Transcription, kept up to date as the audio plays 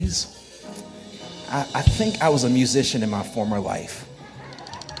keys. I think I was a musician in my former life.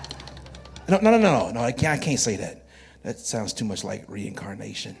 No, I can't say that. That sounds too much like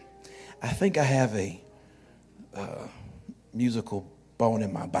reincarnation. I think I have a musical bone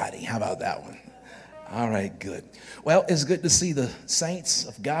in my body. How about that one? All right, good. Well, it's good to see the saints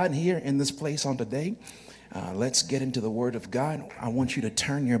of God here in this place on today. Let's get into the Word of God. I want you to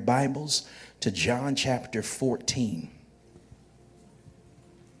turn your Bibles to John chapter 14.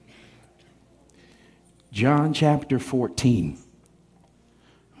 John chapter 14.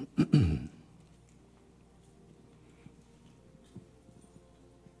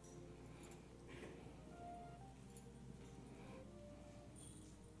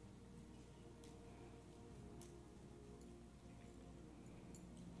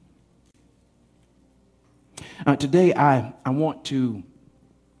 Today, I want to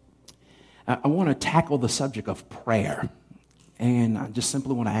tackle the subject of prayer, and I just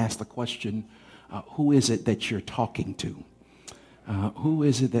simply want to ask the question: who is it that you're talking to? Who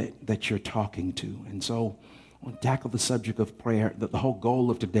is it that you're talking to? And so, I want to tackle the subject of prayer. The whole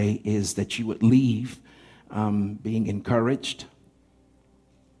goal of today is that you would leave being encouraged,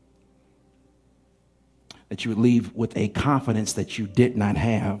 that you would leave with a confidence that you did not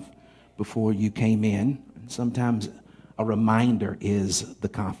have before you came in. Sometimes a reminder is the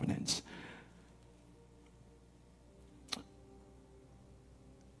confidence.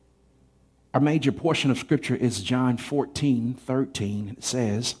 Our major portion of Scripture is John 14:13. It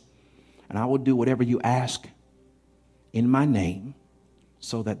says, "And I will do whatever you ask in my name,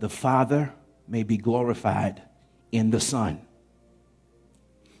 so that the Father may be glorified in the Son."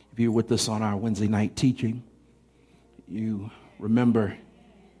 If you were with us on our Wednesday night teaching, you remember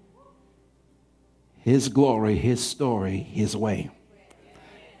His glory, His story, His way.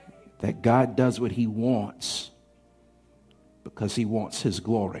 That God does what He wants because He wants His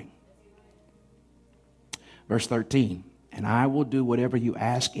glory. Verse 13, "And I will do whatever you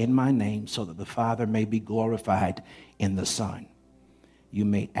ask in my name, so that the Father may be glorified in the Son. You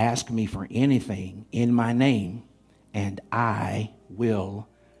may ask me for anything in my name, and I will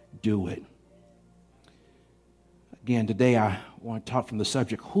do it." Again, today I want to talk from the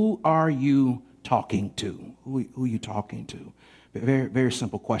subject, who are you talking to? Who are you talking to? Very, very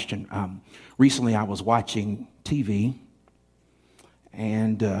simple question. Recently, I was watching TV,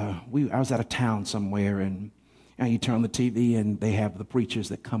 and I was out of town somewhere, and you turn on the TV, and they have the preachers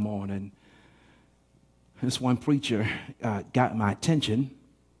that come on, and this one preacher got my attention,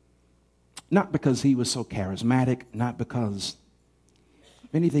 not because he was so charismatic, not because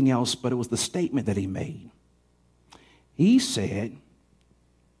of anything else, but it was the statement that he made. He said,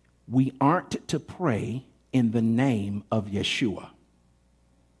 "We aren't to pray in the name of Yeshua."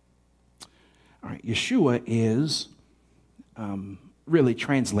 All right, Yeshua is, really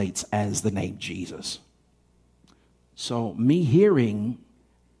translates as the name Jesus. So me hearing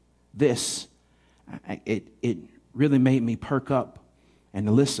this, it really made me perk up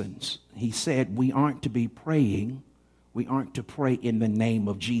and listen. He said, we aren't to be praying, we aren't to pray in the name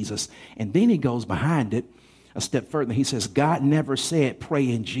of Jesus. And then he goes behind it a step further. He says, God never said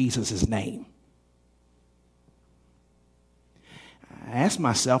pray in Jesus' name. I asked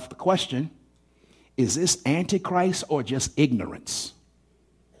myself the question, is this Antichrist or just ignorance?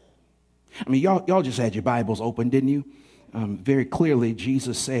 I mean, y'all just had your Bibles open, didn't you? Very clearly,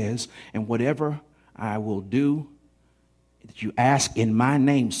 Jesus says, "And whatever I will do, that you ask in my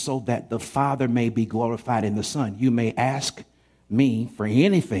name, so that the Father may be glorified in the Son. You may ask me for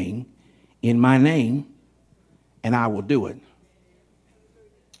anything in my name, and I will do it."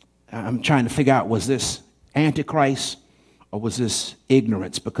 I'm trying to figure out, was this Antichrist or was this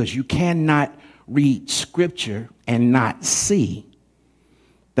ignorance? Because you cannot read Scripture and not see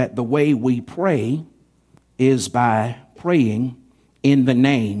that the way we pray is by praying in the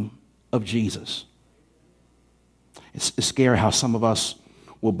name of Jesus. It's scary how some of us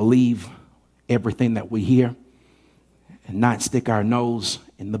will believe everything that we hear and not stick our nose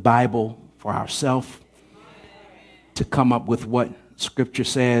in the Bible for ourselves to come up with what Scripture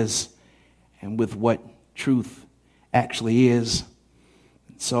says and with what truth actually is.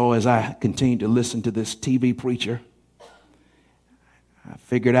 So as I continued to listen to this TV preacher, I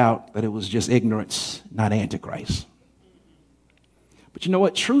figured out that it was just ignorance, not Antichrist. But you know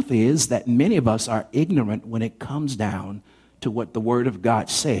what? Truth is that many of us are ignorant when it comes down to what the Word of God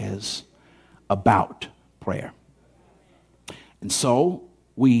says about prayer. And so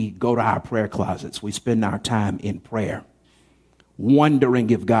we go to our prayer closets. We spend our time in prayer,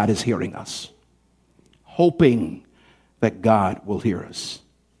 wondering if God is hearing us, hoping that God will hear us,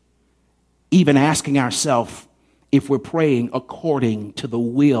 even asking ourselves if we're praying according to the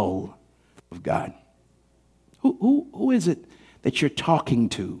will of God? Who is it that you're talking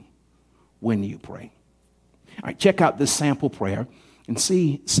to when you pray? All right, check out this sample prayer and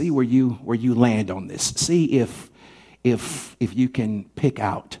see where you land on this. See if you can pick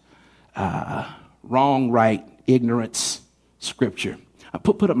out wrong, right, ignorance, scripture.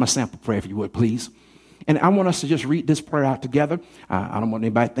 Put up my sample prayer if you would, please. And I want us to just read this prayer out together. I don't want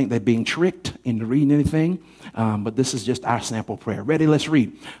anybody to think they're being tricked into reading anything, but this is just our sample prayer. Ready? Let's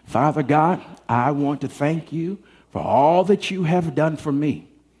read. Father God, I want to thank you for all that you have done for me,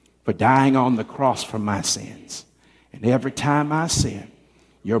 for dying on the cross for my sins. And every time I sin,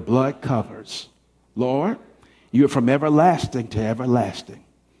 your blood covers. Lord, you are from everlasting to everlasting.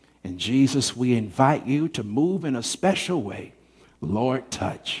 And Jesus, we invite you to move in a special way. Lord,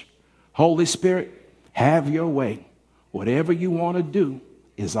 touch. Holy Spirit, have your way. Whatever you want to do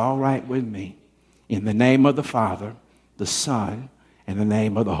is all right with me. In the name of the Father, the Son, and the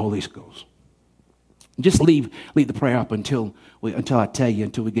name of the Holy Ghost. Just leave the prayer up until I tell you,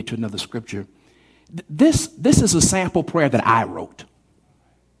 until we get to another scripture. This is a sample prayer that I wrote.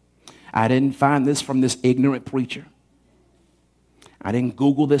 I didn't find this from this ignorant preacher. I didn't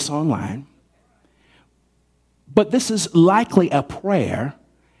Google this online. But this is likely a prayer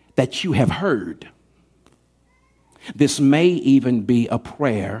that you have heard. This may even be a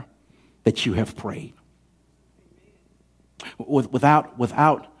prayer that you have prayed. Without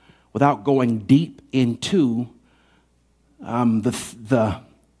going deep into the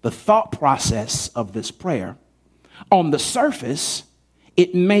thought process of this prayer, on the surface,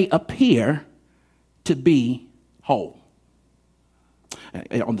 it may appear to be whole.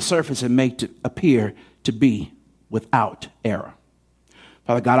 On the surface, it may appear to be without error.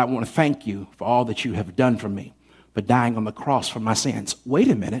 Father God, I want to thank you for all that you have done for me, for dying on the cross for my sins. Wait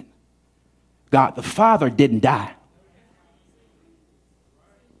a minute. God the Father didn't die.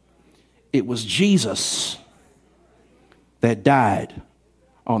 It was Jesus that died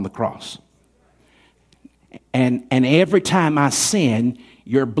on the cross. And every time I sin,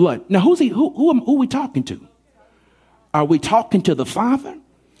 your blood. Now, who are we talking to? Are we talking to the Father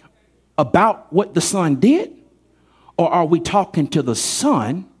about what the Son did? Or are we talking to the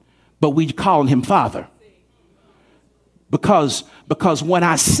Son, but we calling him Father? Because when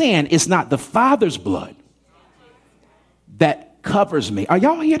I sin, it's not the Father's blood that covers me. Are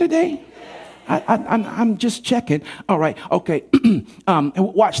y'all here today? I'm just checking. All right. Okay.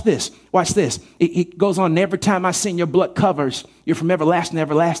 Watch this. Watch this. It goes on. Every time I sin, your blood covers. You're from everlasting to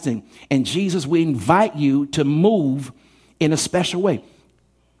everlasting. And Jesus, we invite you to move in a special way.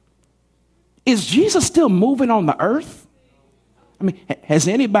 Is Jesus still moving on the earth? I mean, has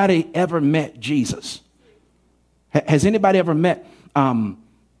anybody ever met Jesus? Has anybody ever met God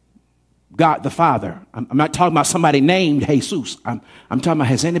the Father? I'm not talking about somebody named Jesus. I'm talking about,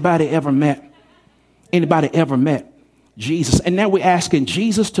 has anybody ever met Jesus? And now we're asking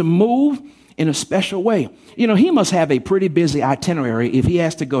Jesus to move in a special way. You know, he must have a pretty busy itinerary if he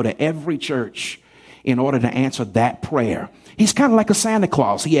has to go to every church in order to answer that prayer. He's kind of like a Santa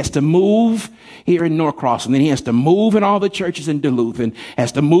Claus. He has to move here in Norcross, and then he has to move in all the churches in Duluth, and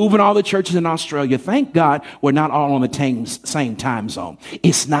has to move in all the churches in Australia. Thank God we're not all on the same time zone.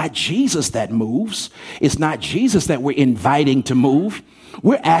 It's not Jesus that moves. It's not Jesus that we're inviting to move.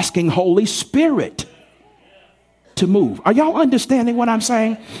 We're asking Holy Spirit to move. Are y'all understanding what I'm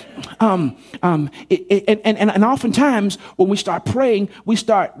saying? And oftentimes when we start praying, we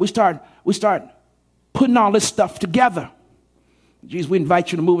start putting all this stuff together. Jesus, we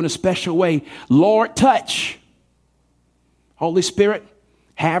invite you to move in a special way. Lord, touch. Holy Spirit,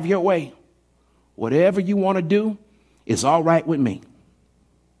 have your way. Whatever you want to do is all right with me.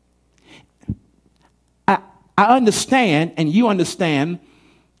 I understand, and you understand,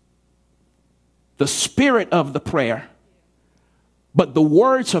 the spirit of the prayer, but the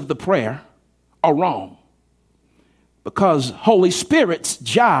words of the prayer are wrong. Because Holy Spirit's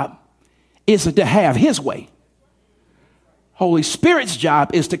job isn't to have his way. Holy Spirit's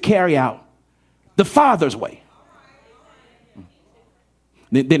job is to carry out the Father's way.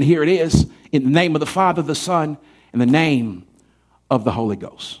 Then here it is, in the name of the Father, the Son, and the name of the Holy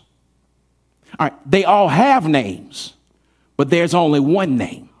Ghost. All right, they all have names, but there's only one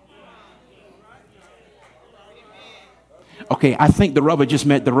name. Okay, I think the rubber just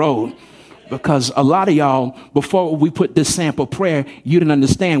met the road, because a lot of y'all, before we put this sample prayer, you didn't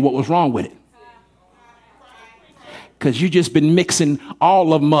understand what was wrong with it. Because you just been mixing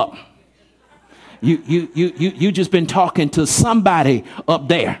all of them up. You just been talking to somebody up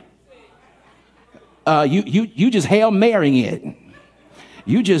there. You just Hail Marying it.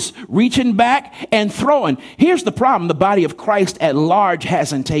 You just reaching back and throwing. Here's the problem. The body of Christ at large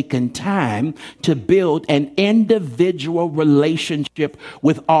hasn't taken time to build an individual relationship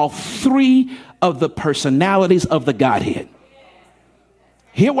with all three of the personalities of the Godhead.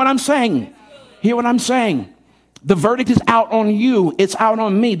 Hear what I'm saying. Hear what I'm saying. The verdict is out on you. It's out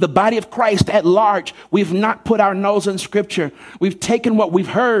on me. The body of Christ at large. We've not put our nose in scripture. We've taken what we've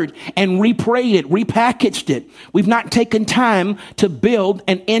heard and reprayed it, repackaged it. We've not taken time to build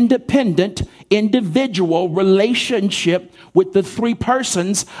an independent, individual relationship with the three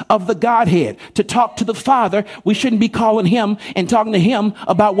persons of the Godhead. To talk to the Father, we shouldn't be calling him and talking to him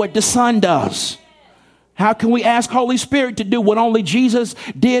about what the Son does. How can we ask Holy Spirit to do what only Jesus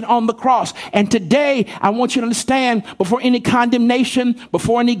did on the cross? And today, I want you to understand, before any condemnation,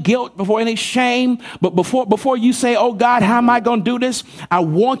 before any guilt, before any shame, but before you say, oh God, how am I going to do this? I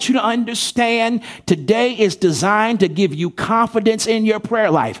want you to understand today is designed to give you confidence in your prayer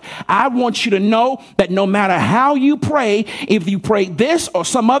life. I want you to know that no matter how you pray, if you pray this or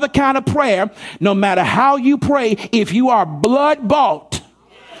some other kind of prayer, no matter how you pray, if you are blood bought,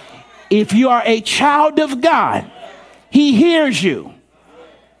 if you are a child of God, he hears you.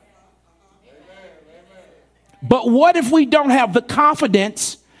 But what if we don't have the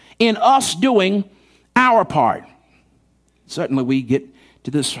confidence in us doing our part? Certainly we get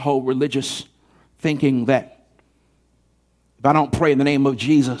to this whole religious thinking that if I don't pray in the name of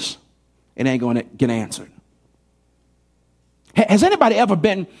Jesus, it ain't going to get answered. Has anybody ever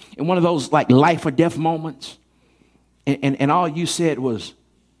been in one of those like life or death moments and all you said was,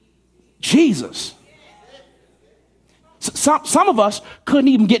 Jesus? Some of us couldn't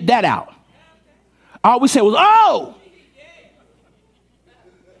even get that out. All we said was, oh.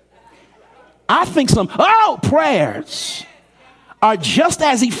 I think some prayers are just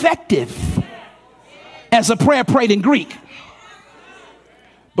as effective as a prayer prayed in Greek.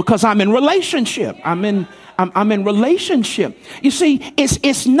 Because I'm in relationship. I'm in relationship. You see,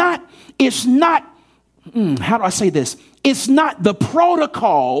 it's not, how do I say this? It's not the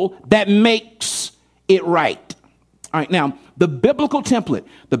protocol that makes it right. All right, now, the biblical template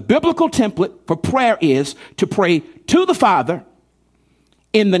for prayer is to pray to the Father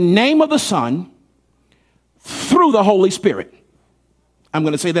in the name of the Son through the Holy Spirit. I'm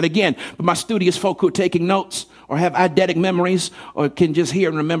going to say that again for my studious folk who are taking notes or have eidetic memories or can just hear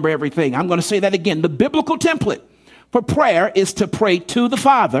and remember everything. I'm going to say that again. The biblical template for prayer is to pray to the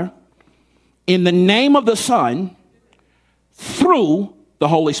Father in the name of the Son through the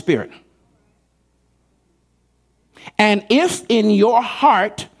Holy Spirit. And if in your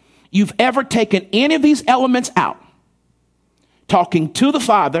heart you've ever taken any of these elements out, talking to the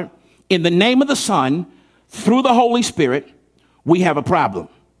Father in the name of the Son through the Holy Spirit, we have a problem.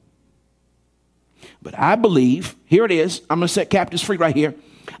 But I believe, here it is, I'm going to set captives free right here.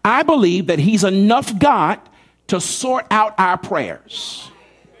 I believe that he's enough God to sort out our prayers.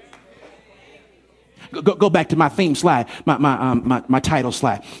 Go back to my theme slide, my title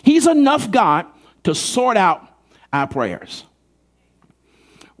slide. He's enough God to sort out our prayers.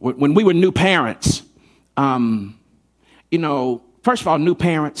 When we were new parents, first of all, new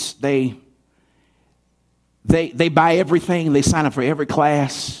parents, they buy everything. They sign up for every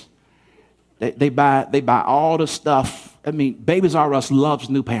class. They buy all the stuff. I mean, Babies R Us loves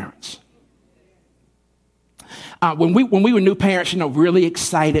new parents. When we were new parents, really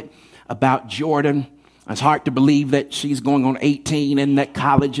excited about Jordan. It's hard to believe that she's going on 18 and that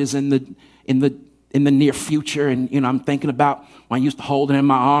college is in the near future. And, I'm thinking about when I used to hold her in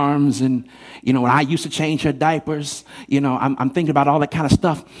my arms and, when I used to change her diapers, I'm thinking about all that kind of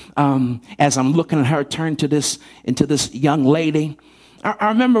stuff as I'm looking at her turn into this young lady. I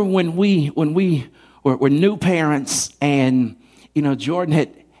remember when we were new parents and, Jordan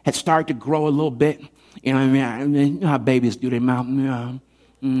had started to grow a little bit. You know how babies do their mouth.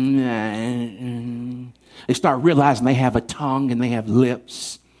 They start realizing they have a tongue and they have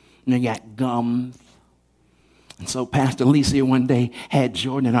lips and they got gums. And so Pastor Lisa one day had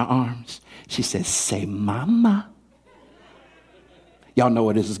Jordan in her arms. She said, say mama. Y'all know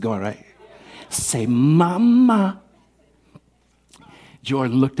where this is going, right? Say mama.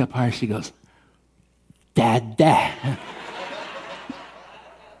 Jordan looked up at her. She goes, Dad.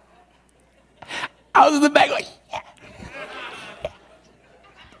 I was in the back like, yeah.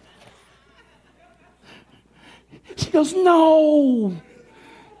 She goes, no.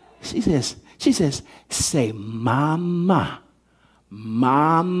 She says, say mama.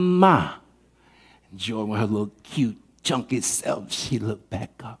 And Jordan, with her little cute, chunky self, she looked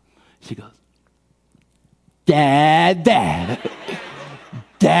back up. She goes, Dad.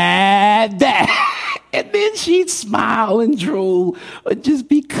 And And then she'd smile and drool would just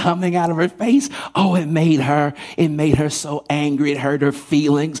be coming out of her face. Oh, it made her so angry. It hurt her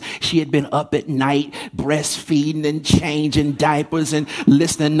feelings. She had been up at night breastfeeding and changing diapers and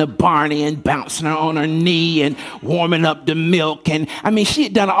listening to Barney and bouncing her on her knee and warming up the milk. And I mean, she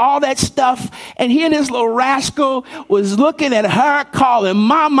had done all that stuff. And here this little rascal was looking at her, calling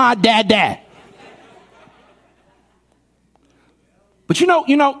mama, dad. But you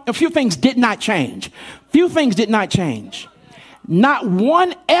know, a few things did not change. Not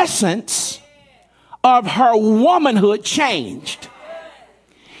one essence of her womanhood changed.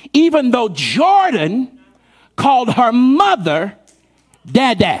 Even though Jordan called her mother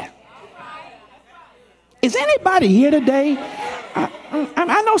Dada. Is anybody here today?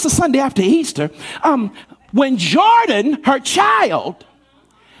 I know it's a Sunday after Easter. When Jordan, her child,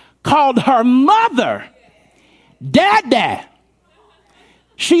 called her mother Dada,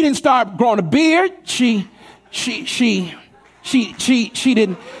 she didn't start growing a beard. She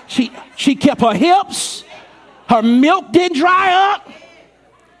kept her hips. Her milk didn't dry up.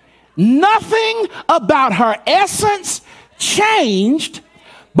 Nothing about her essence changed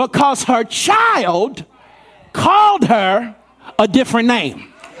because her child called her a different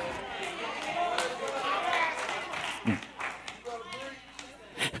name.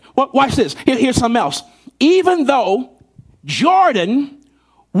 Well, watch this. Here's something else. Even though Jordan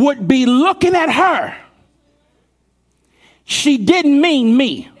would be looking at her, she didn't mean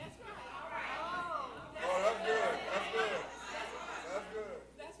me.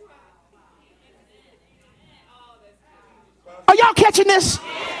 Are y'all catching this?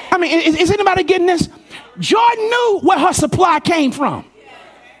 I mean, is anybody getting this? Jordan knew where her supply came from.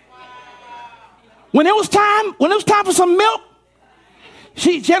 When it was time for some milk,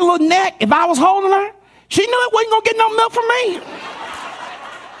 she had a little neck. If I was holding her, she knew it wasn't gonna get no milk from me.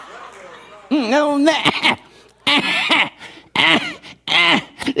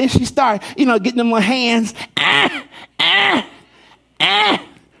 Then she started, getting them little hands.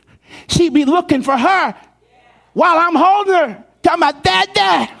 She'd be looking for her while I'm holding her, talking about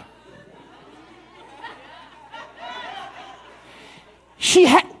dad. She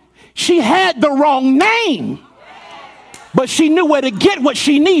had the wrong name, but she knew where to get what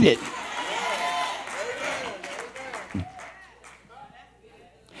she needed.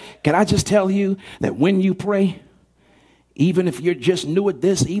 Can I just tell you that when you pray, even if you're just new at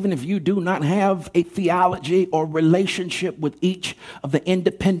this, even if you do not have a theology or relationship with each of the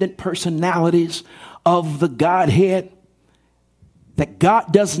independent personalities of the Godhead, that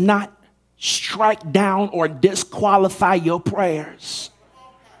God does not strike down or disqualify your prayers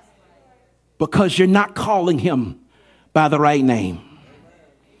because you're not calling him by the right name.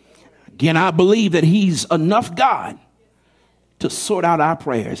 Again, I believe that he's enough God to sort out our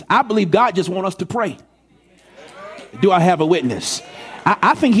prayers. I believe God just wants us to pray. Do I have a witness?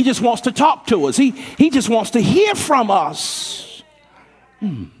 I think he just wants to talk to us. He just wants to hear from us.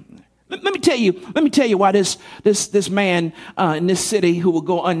 Let me tell you why this man in this city who will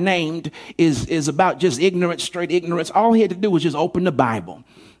go unnamed is about just ignorance, straight ignorance. All he had to do was just open the Bible.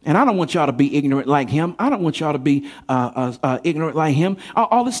 And I don't want y'all to be ignorant like him. I don't want y'all to be ignorant like him.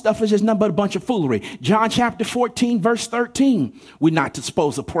 All this stuff is just nothing but a bunch of foolery. John chapter 14, verse 13. We're not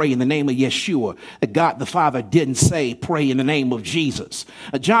supposed to pray in the name of Yeshua. God the Father didn't say pray in the name of Jesus.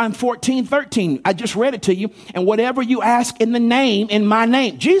 John 14, 13. I just read it to you. And whatever you ask in my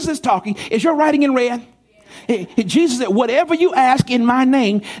name. Jesus talking. Is your writing in red? Jesus said, whatever you ask in my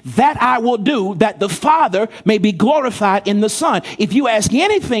name, that I will do, that the Father may be glorified in the Son. If you ask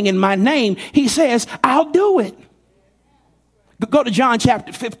anything in my name, he says, I'll do it. Go to John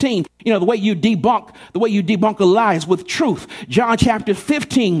chapter 15. The way you debunk a lie is with truth. John chapter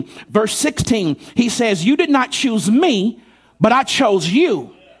 15, verse 16, he says, you did not choose me, but I chose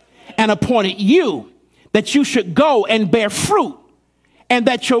you and appointed you that you should go and bear fruit, and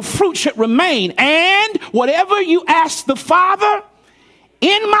that your fruit should remain. And whatever you ask the Father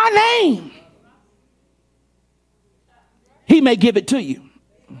in my name, he may give it to you.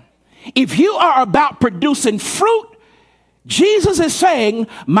 If you are about producing fruit, Jesus is saying,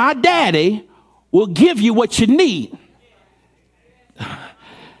 my daddy will give you what you need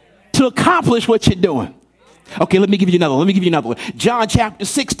to accomplish what you're doing. Okay, let me give you another one. John chapter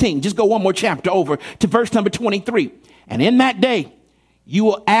 16. Just go one more chapter over to verse number 23. And in that day, you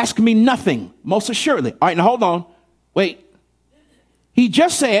will ask me nothing, most assuredly. All right, now hold on. Wait. He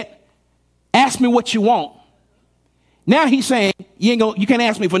just said, ask me what you want. Now he's saying, you can't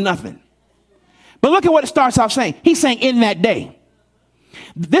ask me for nothing. But look at what it starts off saying. He's saying in that day.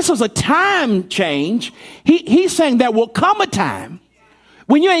 This was a time change. He's saying there will come a time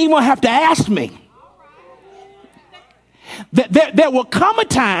when you ain't even gonna have to ask me. There will come a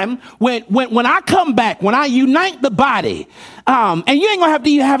time when I come back, when I unite the body, and you ain't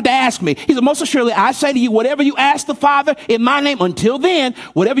gonna have to ask me. He said, most assuredly, I say to you, whatever you ask the Father in my name, until then,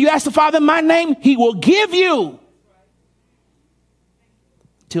 whatever you ask the Father in my name, he will give you.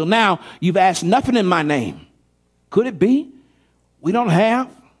 Till now, you've asked nothing in my name. Could it be we don't have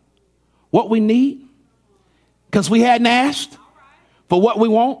what we need because we hadn't asked for what we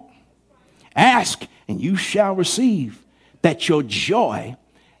want? Ask and you shall receive, that your joy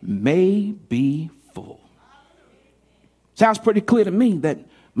may be full. Sounds pretty clear to me that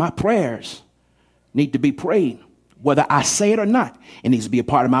my prayers need to be prayed, whether I say it or not. It needs to be a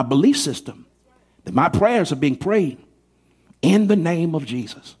part of my belief system that my prayers are being prayed in the name of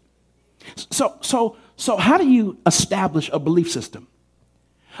Jesus. So how do you establish a belief system?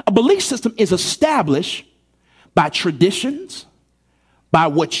 A belief system is established by traditions, by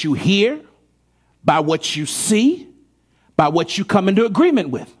what you hear, by what you see, by what you come into agreement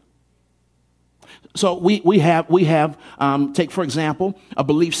with. So we have take, for example, a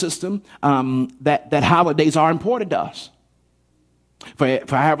belief system that holidays are important to us. For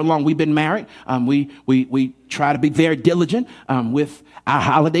however long we've been married, we try to be very diligent with our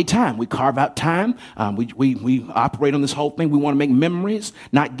holiday time. We carve out time. We operate on this whole thing. We want to make memories,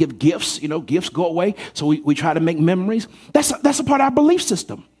 not give gifts. Gifts go away. So we try to make memories. That's a part of our belief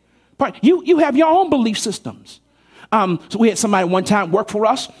system. You have your own belief systems. So we had somebody one time work for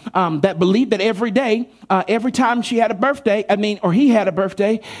us that believed that every day, every time she had a birthday, or he had a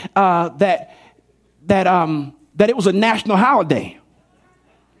birthday, that it was a national holiday,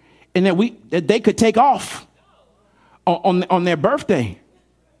 and that they could take off on their birthday.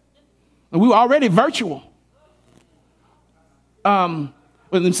 And we were already virtual. Well,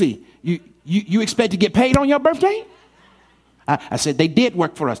 let me see. You expect to get paid on your birthday? I said they did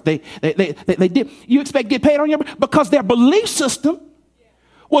work for us. They did. You expect to get paid on your birthday? Because their belief system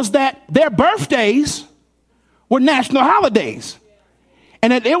was that their birthdays were national holidays,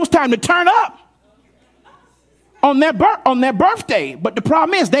 and that it was time to turn up on their birthday. But the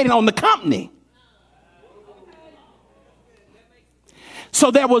problem is they didn't own the company. So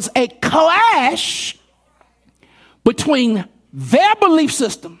there was a clash between their belief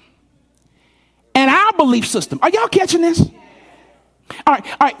system and our belief system. Are y'all catching this? All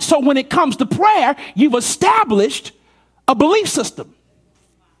right. So when it comes to prayer, you've established a belief system.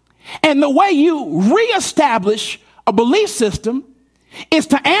 And the way you reestablish a belief system is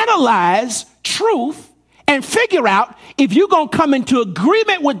to analyze truth and figure out if you're going to come into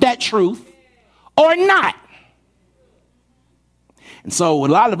agreement with that truth or not. And so a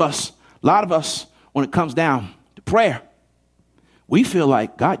lot of us, when it comes down to prayer, we feel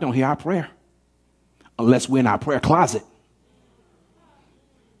like God don't hear our prayer unless we're in our prayer closet.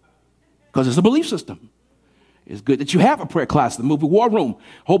 Because it's a belief system. It's good that you have a prayer closet. The movie War Room,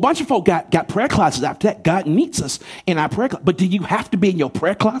 a whole bunch of folk got prayer closets. After that, God meets us in our prayer closet. But do you have to be in your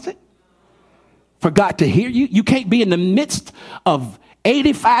prayer closet for God to hear you? You can't be in the midst of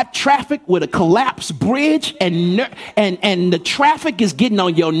 85 traffic with a collapsed bridge and the traffic is getting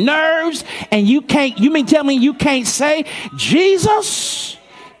on your nerves, and you mean tell me you can't say, Jesus,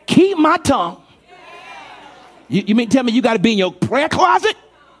 keep my tongue? You mean tell me you got to be in your prayer closet?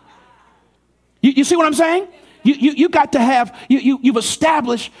 You see what I'm saying? You got to have, you've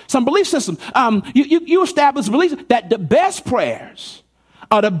established some belief systems. You establish a belief that the best prayers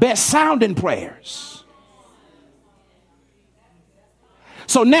are the best sounding prayers.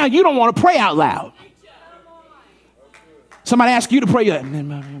 So now you don't want to pray out loud. Somebody asks you to pray.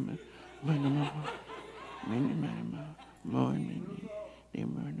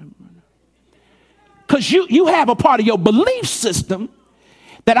 Because you have a part of your belief system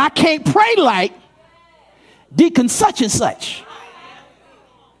that I can't pray like Deacon such and such.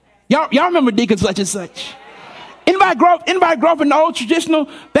 Y'all remember Deacon such and such? Anybody grow up in the old traditional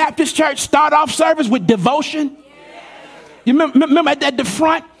Baptist church start off service with devotion? You remember at the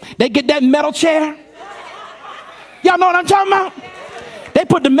front, they get that metal chair? Y'all know what I'm talking about? They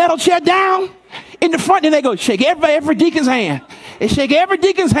put the metal chair down in the front and they go shake every deacon's hand. They shake every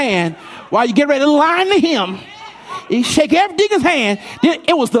deacon's hand while you get ready to line the hymn. You shake every deacon's hand. Then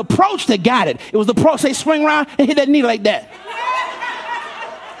it was the approach that got it. It was the approach. They swing around and hit that knee like that.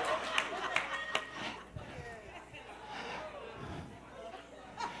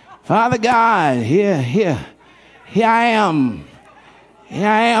 Father God, here I am. Here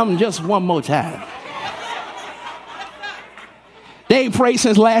I am just one more time. They ain't prayed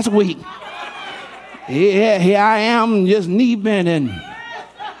since last week. Here I am, just knee bent and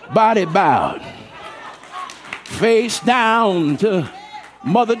body bowed. Face down to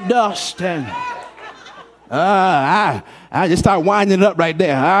Mother Dust. And I I just start winding it up right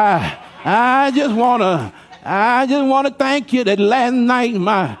there. I just wanna thank you that last night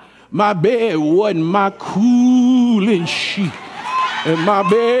my bed wasn't my cooling sheet in my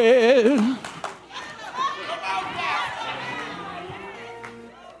bed.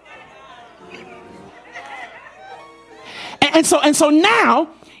 And so now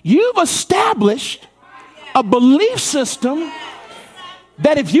you've established a belief system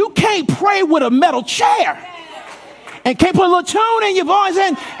that if you can't pray with a metal chair and can't put a little tune in your voice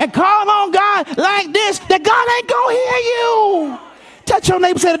and call on God like this, that God ain't gonna hear you. Touch your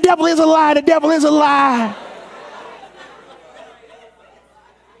neighbor and say, the devil is a lie, the devil is a lie.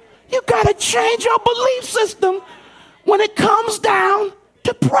 You gotta change your belief system when it comes down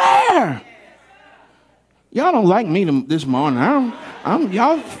to prayer. Y'all don't like me this morning.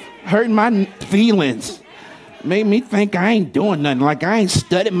 Y'all hurt my feelings. Made me think I ain't doing nothing, like I ain't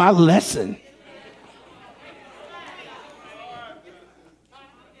studied my lesson.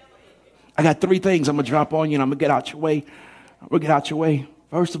 I got 3 things I'm going to drop on you, and I'm going to get out your way. We'll get out your way.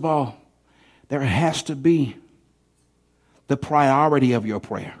 First of all, there has to be the priority of your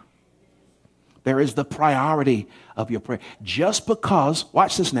prayer. There is the priority of your prayer. Just because,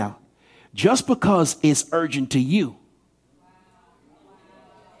 watch this now, just because it's urgent to you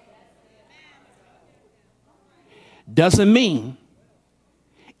doesn't mean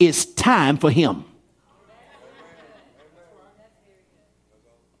it's time for him.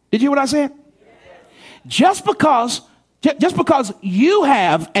 Did you hear what I said? Just because you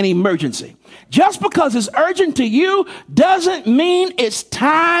have an emergency, just because it's urgent to you doesn't mean it's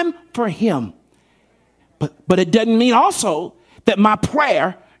time for him. But it doesn't mean also that my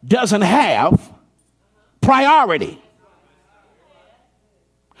prayer doesn't have priority.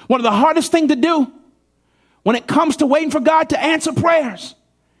 One of the hardest things to do when it comes to waiting for God to answer prayers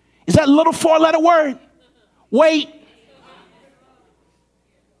is that little 4-letter word, wait.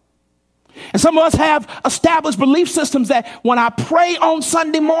 And some of us have established belief systems that when I pray on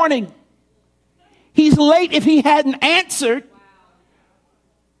Sunday morning, he's late if he hadn't answered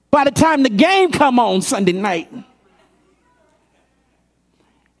by the time the game come on Sunday night.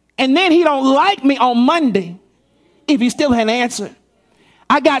 And then he don't like me on Monday if he still hadn't answered.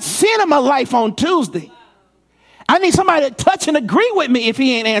 I got sin in my life on Tuesday. I need somebody to touch and agree with me if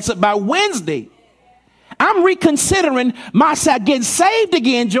he ain't answered by Wednesday. I'm reconsidering myself getting saved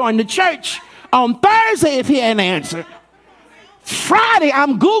again, join the church on Thursday if he ain't answered. Friday,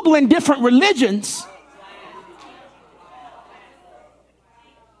 I'm Googling different religions.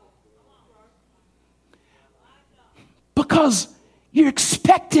 Because you're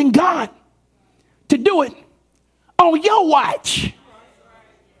expecting God to do it on your watch.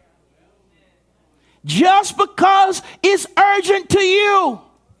 Just because it's urgent to you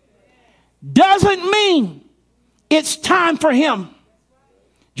doesn't mean it's time for him.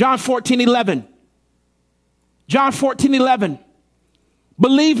 John 14:11. John 14:11.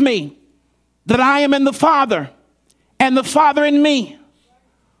 Believe me that I am in the Father and the Father in me,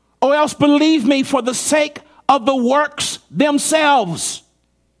 or else believe me for the sake of the works themselves.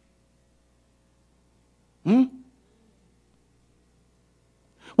 Wait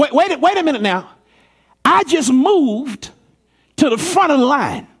a minute now. I just moved to the front of the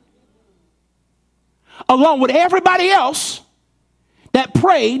line along with everybody else that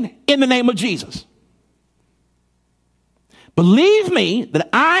prayed in the name of Jesus. Believe me that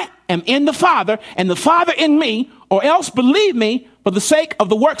I am in the Father and the Father in me, or else believe me for the sake of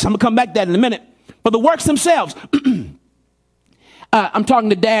the works. I'm going to come back to that in a minute. For the works themselves. I'm talking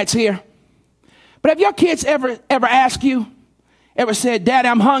to dads here. But have your kids ever asked you, ever said, Daddy,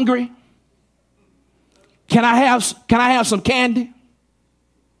 I'm hungry. Can I have some candy?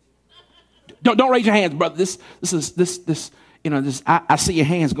 Don't raise your hands, brother. This I see your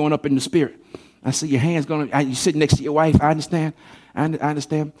hands going up in the spirit. I see your hands going. You sit next to your wife. I understand. I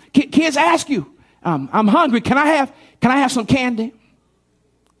understand. Kids ask you, I'm hungry. Can I have some candy?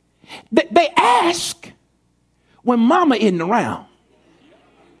 They ask when mama isn't around,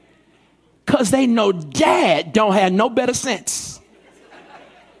 because they know dad don't have no better sense.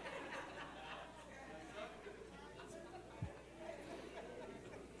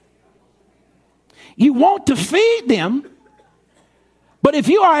 You want to feed them, but if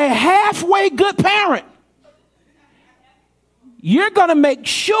you are a halfway good parent, you're going to make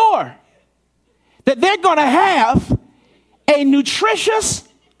sure that they're going to have a nutritious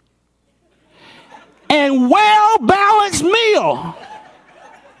and well-balanced meal.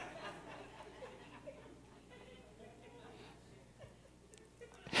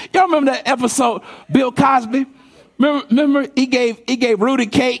 Y'all remember that episode, Bill Cosby? Remember he gave Rudy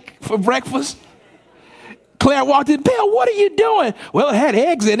cake for breakfast? Claire walked in. Bill, what are you doing? Well, it had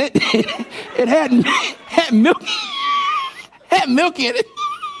eggs in it. It had milk. Had milk in it.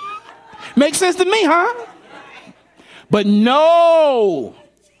 Makes sense to me, huh? But no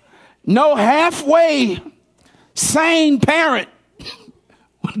halfway sane parent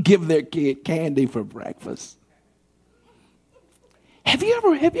would give their kid candy for breakfast. Have you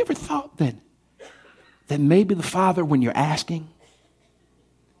ever thought that maybe the Father, when you're asking,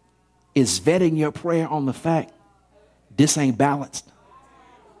 is vetting your prayer on the fact this ain't balanced?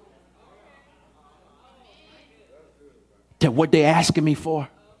 That what they're asking me for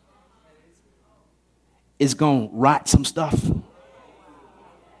is going to rot some stuff.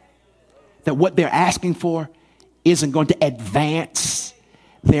 That what they're asking for isn't going to advance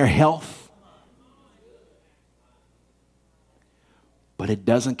their health. But it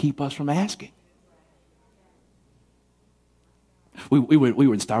doesn't keep us from asking. We were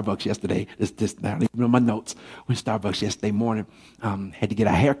in Starbucks yesterday. Now, my notes. We were in Starbucks yesterday morning. Had to get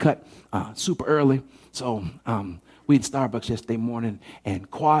our hair cut super early. So we in Starbucks yesterday morning, and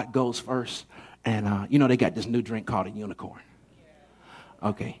Quad goes first. And, they got this new drink called a unicorn.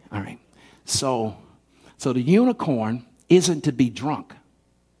 Okay, all right. So the unicorn isn't to be drunk.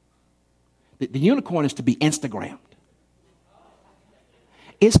 The unicorn is to be Instagrammed.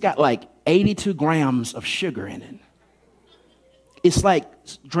 It's got like 82 grams of sugar in it. It's like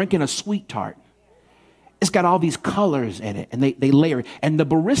drinking a sweet tart. It's got all these colors in it, and they layer it. And the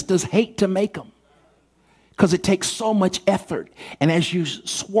baristas hate to make them because it takes so much effort. And as you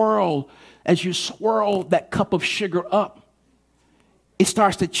swirl that cup of sugar up, it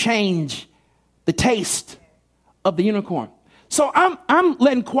starts to change the taste of the unicorn. So I'm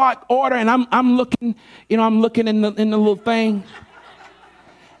letting Quad order, and I'm looking in the little thing,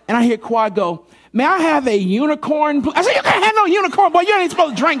 and I hear Quad go, "May I have a unicorn?" I said, "You can't have no unicorn, boy. You ain't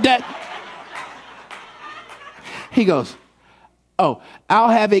supposed to drink that." He goes, "Oh, I'll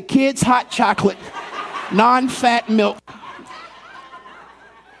have a kid's hot chocolate, non-fat milk."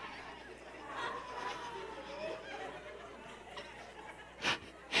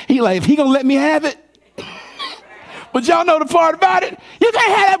 He like, if he gonna let me have it. But y'all know the part about it. You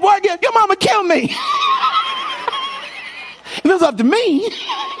can't have that boy. Your mama kill me. If it was up to me.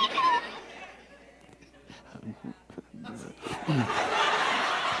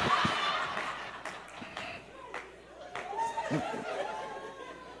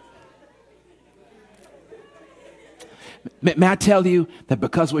 May I tell you that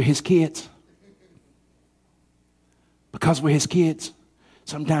because we're his kids,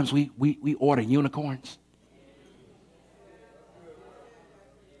 sometimes we order unicorns.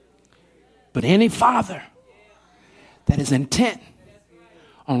 But any father that is intent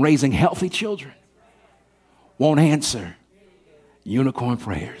on raising healthy children won't answer unicorn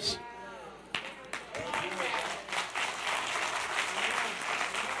prayers.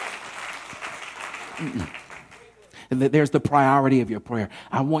 And there's the priority of your prayer.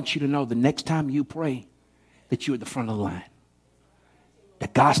 I want you to know the next time you pray that you're at the front of the line.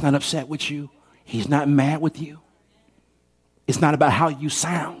 That God's not upset with you. He's not mad with you. It's not about how you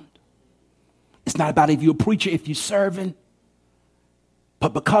sound. It's not about if you're a preacher, if you're serving.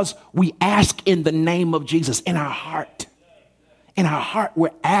 But because we ask in the name of Jesus in our heart. In our heart,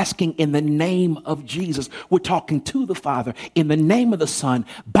 we're asking in the name of Jesus. We're talking to the Father in the name of the Son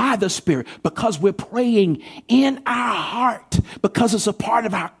by the Spirit because we're praying in our heart, because it's a part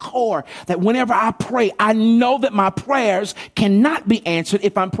of our core that whenever I pray, I know that my prayers cannot be answered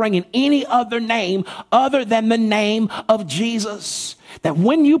if I'm praying in any other name other than the name of Jesus. That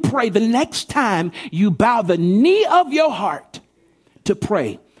when you pray, the next time you bow the knee of your heart to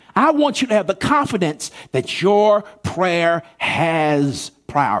pray, I want you to have the confidence that your prayer has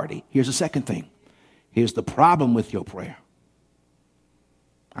priority. Here's the second thing. Here's the problem with your prayer.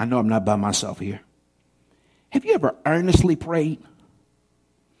 I know I'm not by myself here. Have you ever earnestly prayed?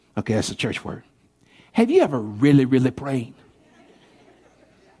 Okay, that's a church word. Have you ever really, really prayed?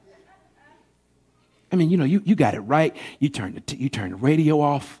 I mean, you got it right. You turn the radio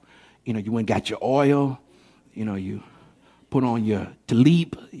off. You went and got your oil. You put on your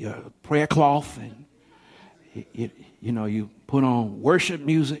talib, your prayer cloth, and you put on worship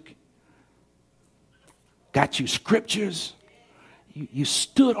music. Got you scriptures. You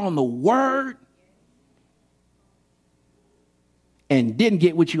stood on the word and didn't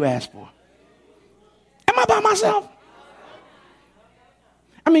get what you asked for. Am I by myself?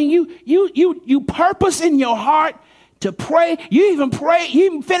 I mean, you purpose in your heart to pray. You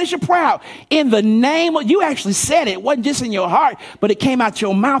even finish your prayer out in the name of, you actually said it. It wasn't just in your heart, but it came out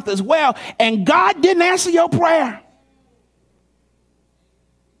your mouth as well. And God didn't answer your prayer.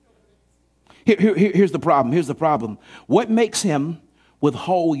 Here's the problem. Here's the problem. What makes him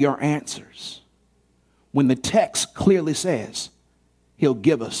withhold your answers when the text clearly says he'll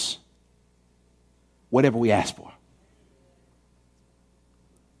give us whatever we ask for?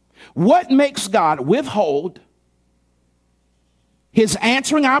 What makes God withhold his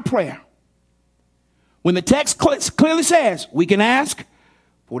answering our prayer when the text clearly says we can ask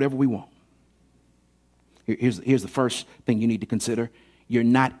for whatever we want? Here's the first thing you need to consider. You're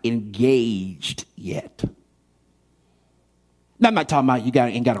not engaged yet. Now, I'm not talking about you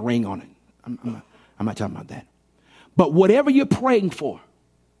ain't got a ring on it. I'm not talking about that. But whatever you're praying for,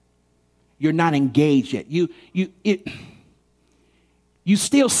 you're not engaged yet. You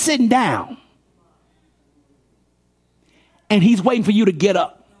still sitting down, and he's waiting for you to get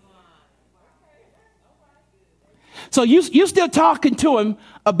up. So you still talking to him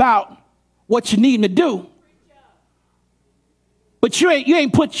about what you need him to do, but you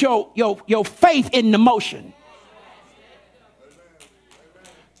ain't put your faith in the motion.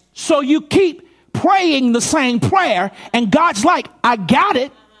 So you keep praying the same prayer, and God's like, I got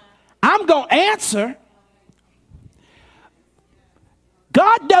it. I'm going to answer.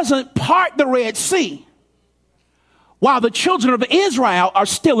 God doesn't part the Red Sea while the children of Israel are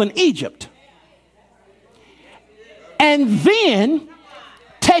still in Egypt, and then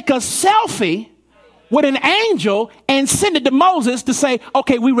take a selfie with an angel and send it to Moses to say,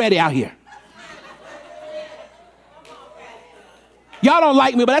 okay, we ready out here. Y'all don't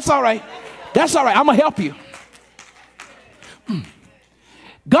like me, but that's all right. That's all right. I'm going to help you.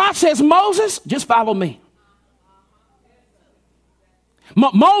 God says, Moses, just follow me.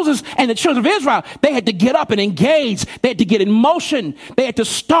 Moses and the children of Israel, they had to get up and engage. They had to get in motion. They had to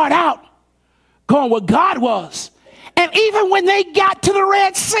start out going where God was. And even when they got to the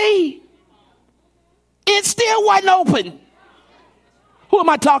Red Sea, it still wasn't open. Who am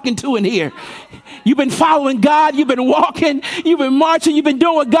I talking to in here? You've been following God. You've been walking. You've been marching. You've been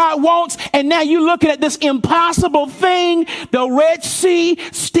doing what God wants. And now you're looking at this impossible thing. The Red Sea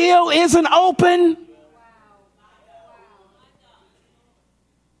still isn't open.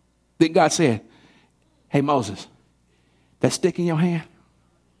 Then God said, hey, Moses, that stick in your hand?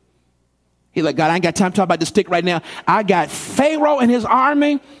 He's like, God, I ain't got time to talk about the stick right now. I got Pharaoh and his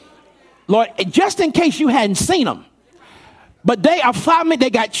army. Lord, just in case you hadn't seen them. But they are following me.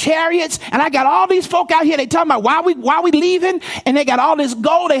 They got chariots, and I got all these folk out here. They talking about why we leaving, and they got all this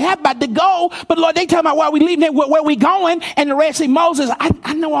gold. They have about to go, but Lord, they talking about why we leaving, where we going. And the Red Sea, Moses,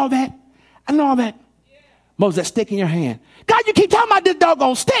 I know all that. I know all that. Yeah. Moses, that stick in your hand. God, you keep talking about this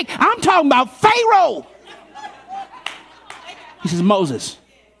doggone stick. I'm talking about Pharaoh. He says, Moses,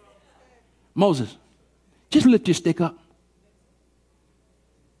 just lift your stick up.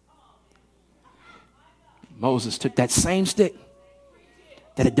 Moses took that same stick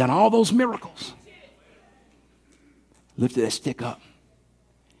that had done all those miracles, lifted that stick up.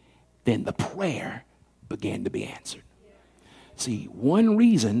 Then the prayer began to be answered. See, one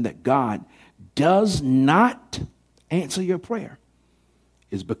reason that God does not answer your prayer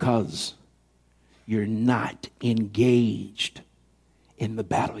is because you're not engaged in the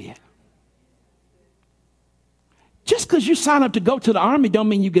battle yet. Just because you sign up to go to the army don't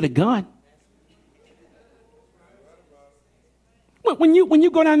mean you get a gun. When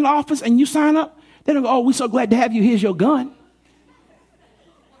you go down to the office and you sign up, they don't go, oh, we're so glad to have you. Here's your gun.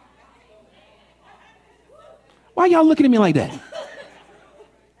 Why y'all looking at me like that?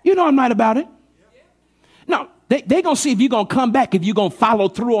 You know I'm right about it. No, they're going to see if you're going to come back, if you're going to follow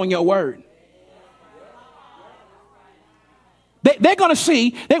through on your word. They're going to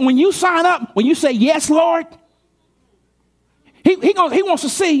see that when you sign up, when you say, yes, Lord, he wants to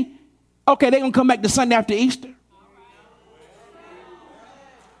see, okay, they're going to come back the Sunday after Easter.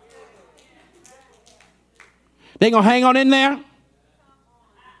 They're going to hang on in there.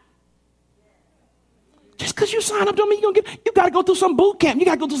 Just because you sign up don't mean you're going to get, you got to go through some boot camp. You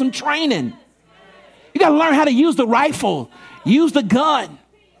got to go through some training. You got to learn how to use the rifle, use the gun.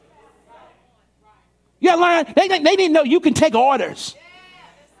 You got to learn, they didn't know you can take orders.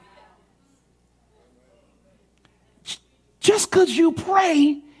 Just because you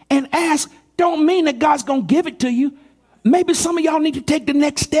pray and ask don't mean that God's going to give it to you. Maybe some of y'all need to take the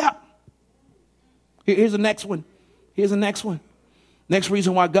next step. Here's the next one. Next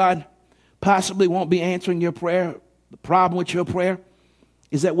reason why God possibly won't be answering your prayer, the problem with your prayer,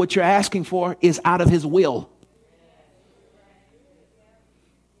 is that what you're asking for is out of his will.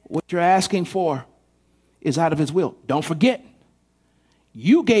 What you're asking for is out of his will. Don't forget,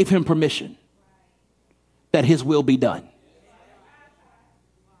 you gave him permission that his will be done.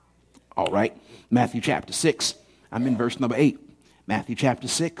 All right, Matthew chapter 6. I'm in verse number 8. Matthew chapter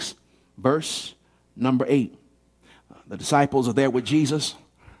 6, verse number 8. The disciples are there with Jesus.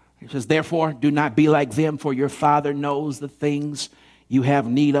 He says, therefore, do not be like them, for your Father knows the things you have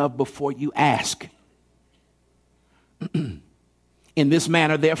need of before you ask. In this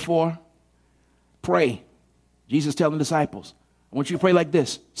manner, therefore, pray. Jesus telling the disciples, I want you to pray like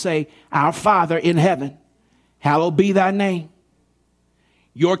this. Say, our Father in heaven, hallowed be thy name.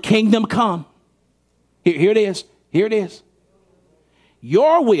 Your kingdom come. Here it is. Here it is.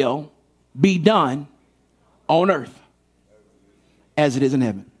 Your will be done on earth as it is in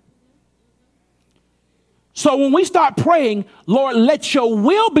heaven. So when we start praying, Lord, let your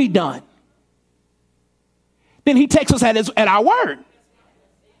will be done, then he takes us at our word.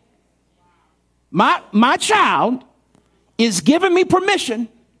 My child is giving me permission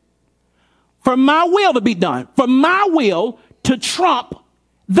for my will to be done, for my will to trump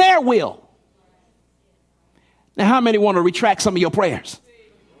their will. Now, how many want to retract some of your prayers?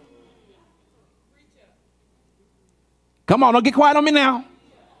 Come on, don't get quiet on me now.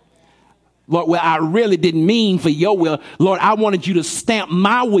 Lord, well, I really didn't mean for your will. Lord, I wanted you to stamp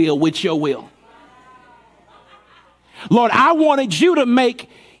my will with your will. Lord, I wanted you to make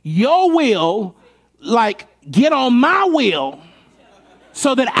your will like get on my will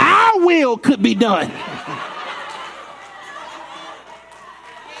so that our will could be done.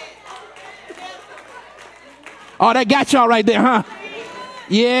 Oh, that got y'all right there, huh?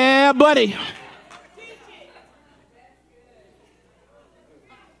 Yeah, buddy.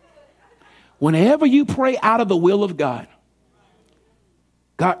 Whenever you pray out of the will of God,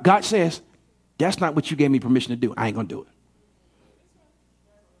 God says, that's not what you gave me permission to do. I ain't going to do it.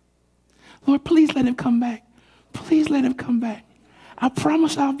 Lord, please let him come back. Please let him come back. I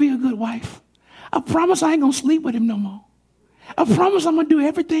promise I'll be a good wife. I promise I ain't going to sleep with him no more. I promise I'm going to do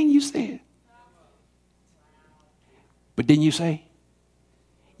everything you said. But didn't you say,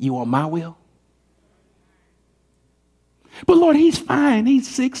 you want my will? But Lord, he's fine. He's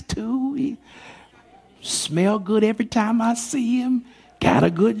 6'2". He smell good every time I see him. Got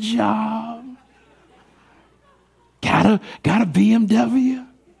a good job. Got a BMW.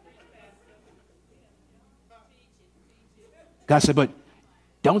 God said, but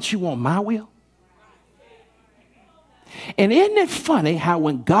don't you want my will? And isn't it funny how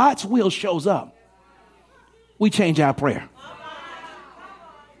when God's will shows up, we change our prayer?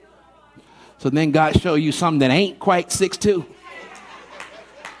 So then God show you something that ain't quite 6'2".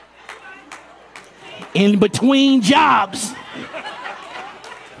 In between jobs.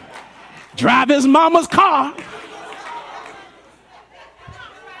 Drive his mama's car.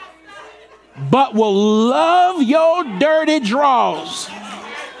 But will love your dirty draws.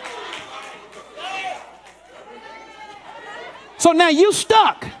 So now you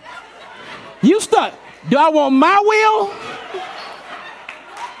stuck. You stuck. Do I want my will?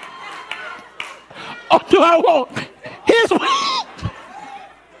 Or do I want his will?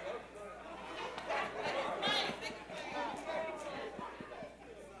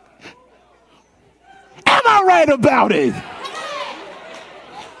 Am I right about it?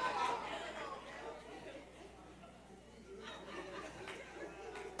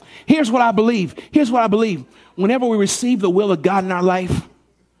 Here's what I believe. Here's what I believe. Whenever we receive the will of God in our life,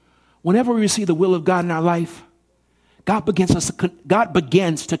 God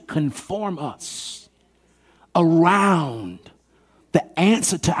begins to conform us around the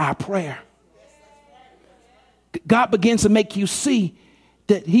answer to our prayer. God begins to make you see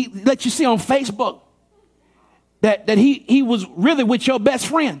that he let you see on Facebook that he was really with your best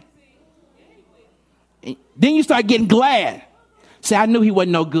friend. Then you start getting glad. Say, I knew he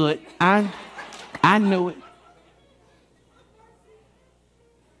wasn't no good. I knew it.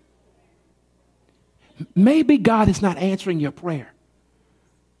 Maybe God is not answering your prayer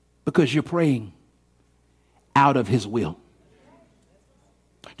because you're praying out of his will.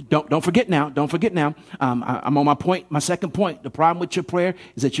 Don't forget now. I'm on my second point. The problem with your prayer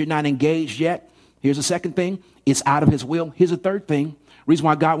is that you're not engaged yet. Here's the second thing. It's out of his will. Here's the third thing. Reason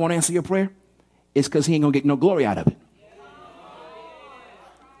why God won't answer your prayer is because he ain't going to get no glory out of it.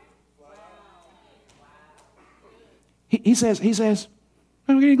 He says, I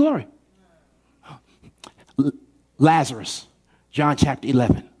don't get any glory. Lazarus, John chapter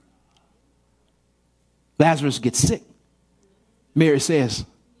 11. Lazarus gets sick. Mary says,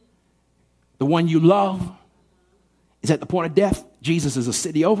 the one you love is at the point of death. Jesus is a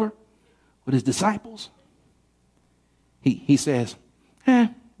city over with his disciples. He says, we're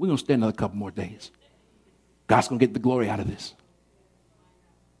going to stay another couple more days. God's going to get the glory out of this.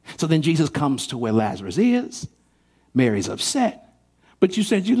 So then Jesus comes to where Lazarus is. Mary's upset. But you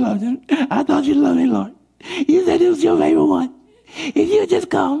said you loved him. I thought you loved me, Lord. You said it was your favorite one. If you just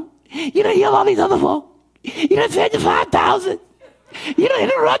come, You done healed all these other folk. You done fed the 5,000. You done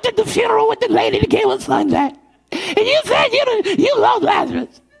interrupted the funeral with the lady that gave us sunshine. And you said you loved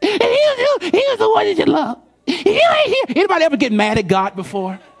Lazarus. And he was the one that you loved. You ain't here. Anybody ever get mad at God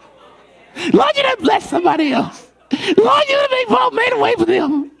before? Lord, you done blessed somebody else. Lord, you done made a way for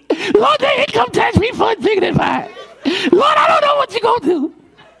them. Lord, their income tax refund bigger than mine. Lord, I don't know what you're going to do.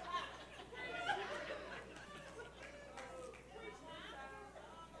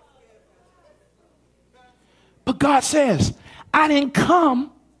 But God says, I didn't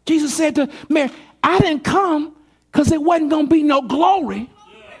come. Jesus said to Mary, I didn't come because there wasn't going to be no glory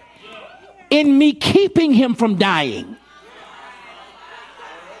in me keeping him from dying.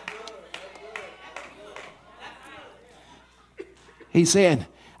 He said,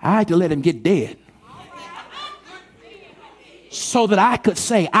 I had to let him get dead so that I could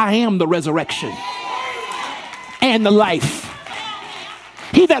say, I am the resurrection and the life.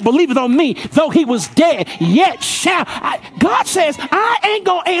 He that believeth on me, though he was dead, yet shall. God says, I ain't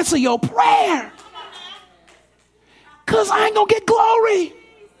going to answer your prayer because I ain't going to get glory.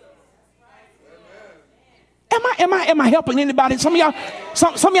 Am I helping anybody? Some of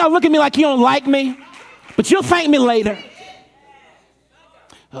y'all look at me like you don't like me, but you'll thank me later.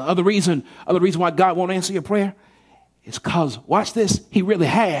 Other reason why God won't answer your prayer is because, watch this, he really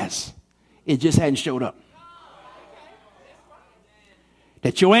has. It just hadn't showed up.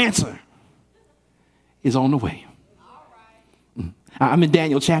 That your answer is on the way. I'm in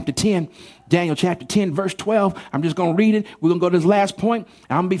Daniel chapter 10. Daniel chapter 10, verse 12. I'm just going to read it. We're going to go to this last point.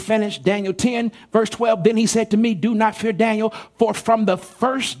 I'm going to be finished. Daniel 10, verse 12. Then he said to me, do not fear, Daniel, for from the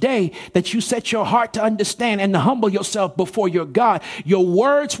first day that you set your heart to understand and to humble yourself before your God, your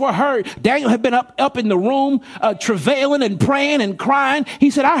words were heard. Daniel had been up in the room, travailing and praying and crying.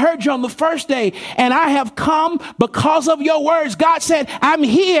 He said, I heard you on the first day, and I have come because of your words. God said, I'm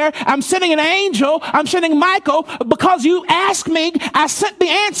here. I'm sending an angel. I'm sending Michael because you asked me. I sent the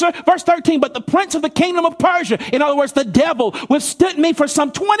answer. Verse 13. But the prince of the kingdom of Persia, in other words, the devil, withstood me for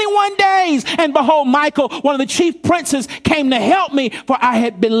some 21 days. And behold, Michael, one of the chief princes, came to help me, for I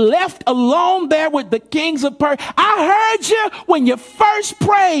had been left alone there with the kings of Persia. I heard you when you first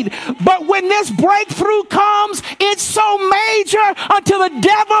prayed, but when this breakthrough comes, it's so major until the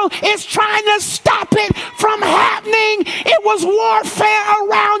devil is trying to stop it from happening. It was warfare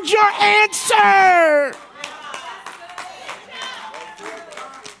around your answer.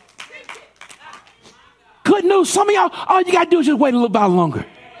 Good news. Some of y'all, all you got to do is just wait a little while longer.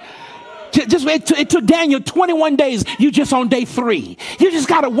 It took Daniel 21 days. You just on day 3. You just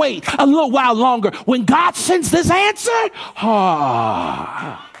got to wait a little while longer. When God sends this answer,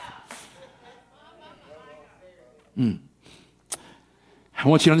 I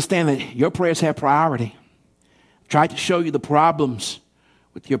want you to understand that your prayers have priority. I've tried to show you the problems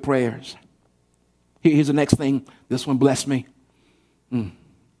with your prayers. Here's the next thing. This one blessed me.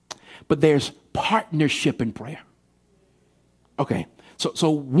 But there's partnership in prayer. Okay, so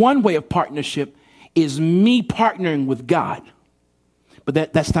one way of partnership is me partnering with God.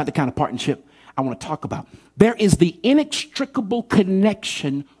 But that's not the kind of partnership I want to talk about. There is the inextricable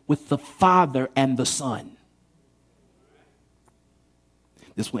connection with the Father and the Son.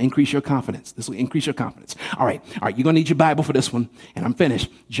 This will increase your confidence. This will increase your confidence. All right, you're going to need your Bible for this one, and I'm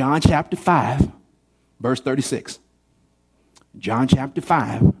finished. John chapter 5, verse 36. John chapter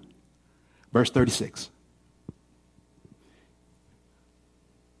 5. Verse 36.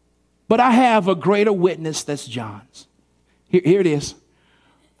 But I have a greater witness, that's John's. Here it is.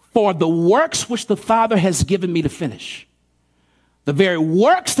 For the works which the Father has given me to finish, the very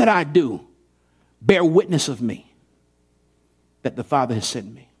works that I do, bear witness of me, that the Father has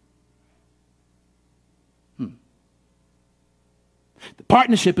sent me. The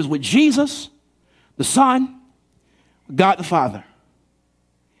partnership is with Jesus, the Son, God the Father.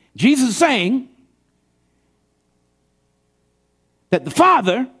 Jesus is saying that the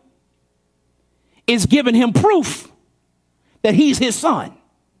Father is giving him proof that he's his son.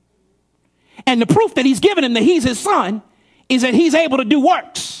 And the proof that he's given him that he's his son is that he's able to do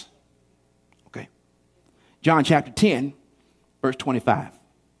works. Okay. John chapter 10, verse 25.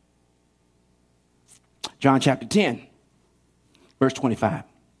 John chapter 10, verse 25.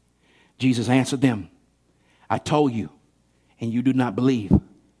 Jesus answered them, I told you, and you do not believe.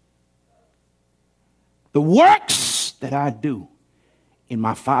 The works that I do in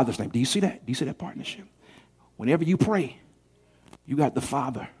my Father's name. Do you see that? Do you see that partnership? Whenever you pray, you got the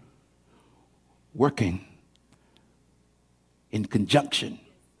Father working in conjunction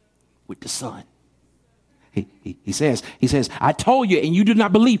with the Son. He says, I told you and you do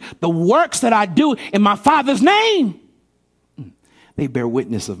not believe the works that I do in my Father's name. They bear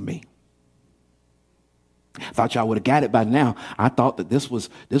witness of me. I thought y'all would have got it by now. I thought that this was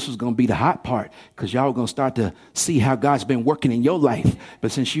going to be the hot part because y'all were going to start to see how God's been working in your life.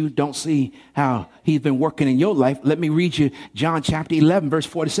 But since you don't see how he's been working in your life, let me read you John chapter 11, verse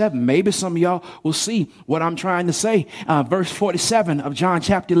 47. Maybe some of y'all will see what I'm trying to say. Verse 47 of John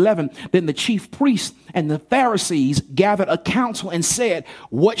chapter 11. Then the chief priests and the Pharisees gathered a council and said,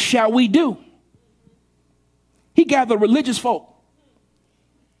 "What shall we do?" He gathered religious folk.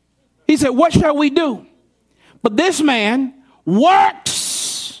 He said, "What shall we do? But this man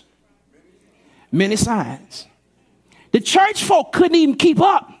works many signs." The church folk couldn't even keep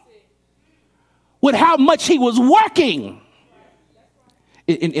up with how much he was working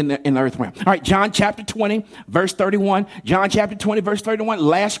in the earth realm. All right, John chapter 20, verse 31. John chapter 20, verse 31.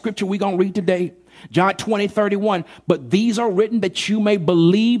 Last scripture we're going to read today. John 20, 31. But these are written that you may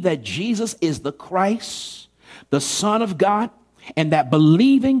believe that Jesus is the Christ, the Son of God, and that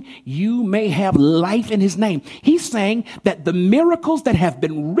believing you may have life in his name. He's saying that the miracles that have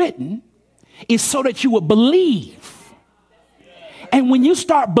been written is so that you will believe. And when you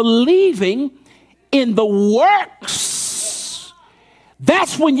start believing in the works,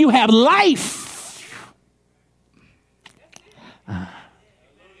 that's when you have life.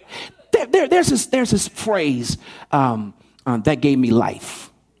 There's this phrase that gave me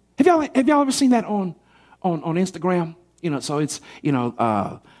life. Have y'all ever seen that on Instagram? So it's,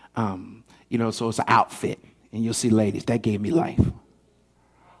 so it's an outfit and you'll see ladies that gave me life.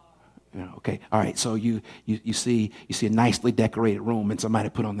 Okay. All right. So you see a nicely decorated room and somebody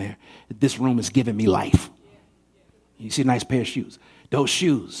put on there, "This room is giving me life." You see a nice pair of shoes. Those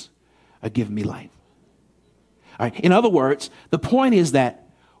shoes are giving me life. All right. In other words, the point is that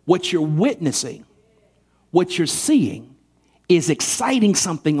what you're witnessing, what you're seeing is exciting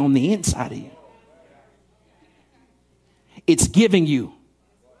something on the inside of you. It's giving you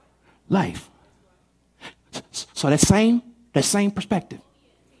life. So that same perspective.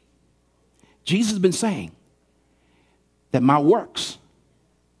 Jesus has been saying that my works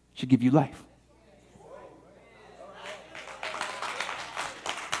should give you life.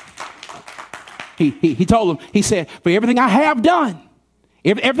 He told them, he said, "For everything I have done,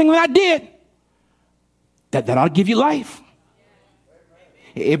 everything that I did, that ought to give you life.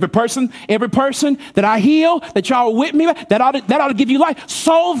 Every person that I heal, that y'all are with me, that ought to give you life,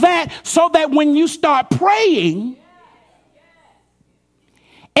 so that when you start praying,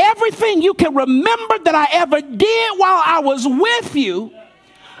 everything you can remember that I ever did while I was with you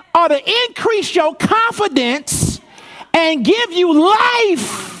ought to increase your confidence and give you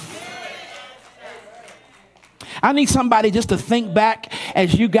life." I need somebody just to think back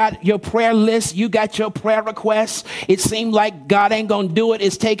as you got your prayer list, you got your prayer requests. It seemed like God ain't going to do it.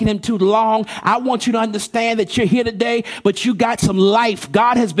 It's taking him too long. I want you to understand that you're here today, but you got some life.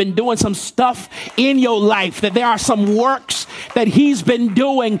 God has been doing some stuff in your life, that there are some works that he's been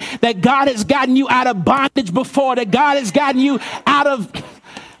doing, that God has gotten you out of bondage before, that God has gotten you out of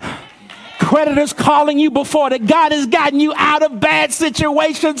creditors calling you before, that God has gotten you out of bad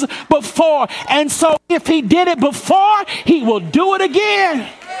situations before. And so if he did it before, he will do it again.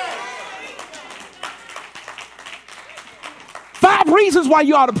 5 reasons why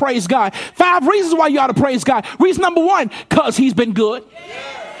you ought to praise God. 5 reasons why you ought to praise God. Reason number 1, because he's been good.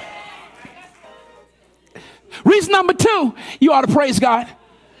 Reason number 2, you ought to praise God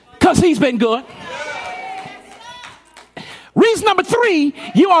because he's been good. Reason number 3,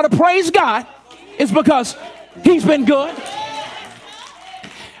 you ought to praise God is because he's been good.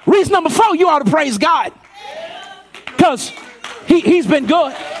 Reason number 4, you ought to praise God because he's been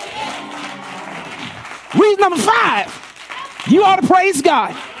good. Reason number 5, you ought to praise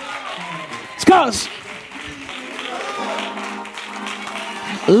God. It's because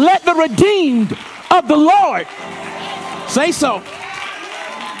let the redeemed of the Lord say so.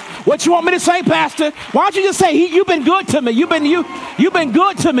 What you want me to say, Pastor? Why don't you just say, you've been good to me. You've been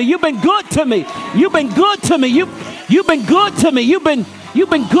good to me. You've been good to me. You've been good to me. You've been good to me. You've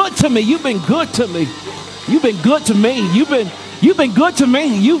been good to me. You've been good to me. You've been good to me. You've been good to me.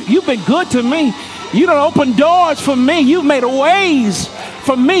 You've been good to me. You done opened doors for me. You've made ways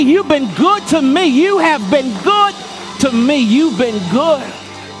for me. You've been good to me. You have been good to me. You've been good.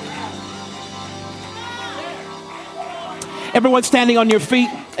 Everyone standing on your feet.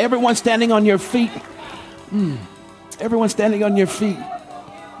 Everyone standing on your feet. Everyone standing on your feet.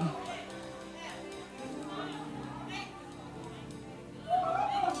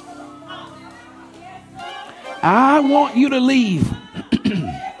 I want you to leave.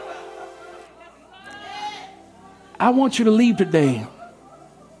 I want you to leave today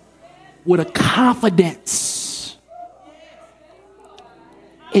with a confidence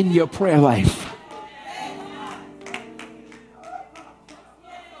in your prayer life.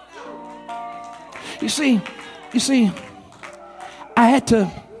 You see, I had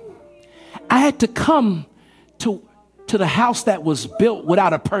to come to the house that was built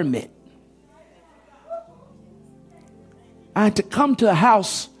without a permit. I had to come to a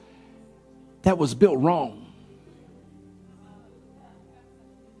house that was built wrong.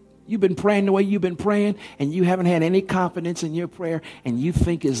 You've been praying the way you've been praying, and you haven't had any confidence in your prayer, and you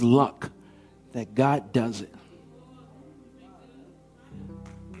think it's luck that God does it.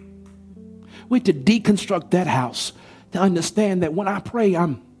 We have to deconstruct that house to understand that when I pray,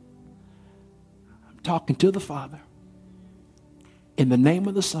 I'm talking to the Father in the name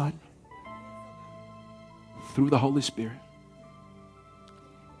of the Son through the Holy Spirit.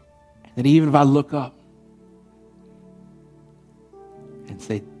 And even if I look up and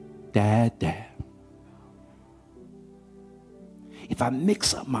say, Dad, Dad, if I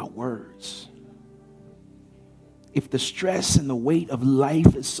mix up my words, if the stress and the weight of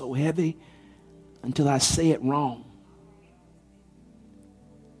life is so heavy until I say it wrong,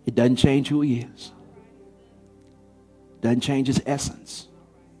 it doesn't change who he is. Doesn't change his essence.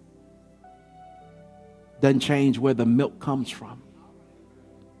 Doesn't change where the milk comes from.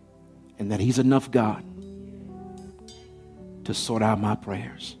 And that he's enough God to sort out my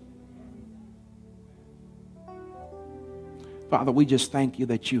prayers. Father, we just thank you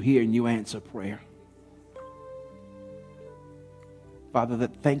that you hear and you answer prayer. Father,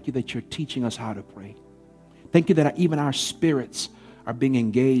 thank you that you're teaching us how to pray. Thank you that even our spirits are being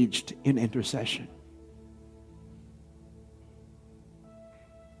engaged in intercession.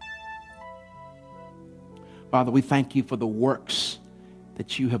 Father, we thank you for the works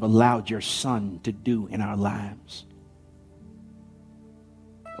that you have allowed your Son to do in our lives.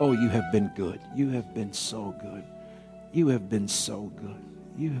 Oh, you have been good. You have been so good. You have been so good.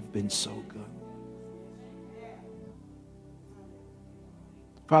 You have been so good.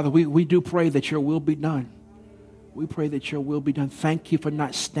 Father, we do pray that your will be done. We pray that your will be done. Thank you for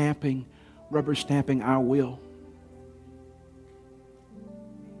not rubber stamping our will.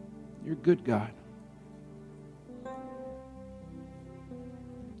 You're good, God.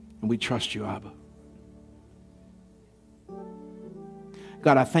 And we trust you, Abba.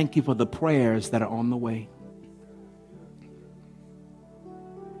 God, I thank you for the prayers that are on the way.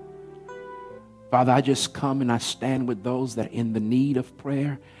 Father, I just come and I stand with those that are in the need of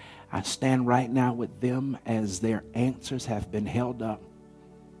prayer. I stand right now with them as their answers have been held up.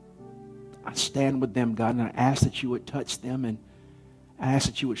 I stand with them, God, and I ask that you would touch them, and I ask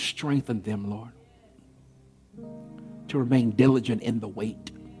that you would strengthen them, Lord, to remain diligent in the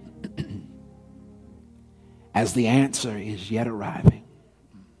wait as the answer is yet arriving.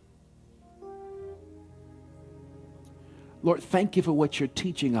 Lord, thank you for what you're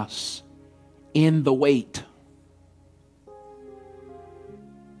teaching us in the wait.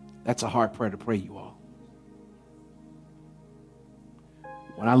 That's a hard prayer to pray, you all.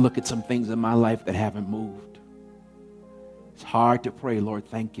 When I look at some things in my life that haven't moved, it's hard to pray, Lord,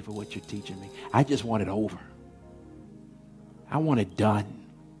 thank you for what you're teaching me. I just want it over. I want it done.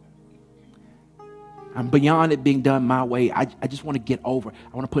 I'm beyond it being done my way. I just want to get over.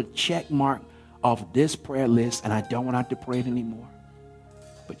 I want to put a check mark off this prayer list, and I don't want to have to pray it anymore.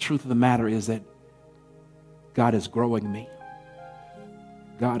 But truth of the matter is that God is growing me.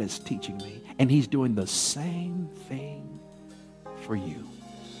 God is teaching me. And he's doing the same thing for you.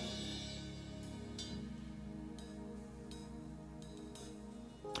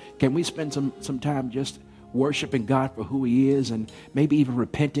 Can we spend some time just worshiping God for who he is, and maybe even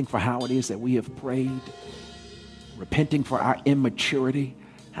repenting for how it is that we have prayed, repenting for our immaturity,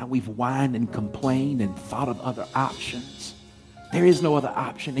 how we've whined and complained and thought of other options. There is no other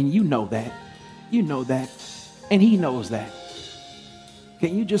option, and you know that. You know that, and he knows that.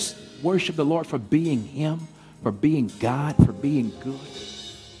 Can you just worship the Lord for being him, for being God, for being good?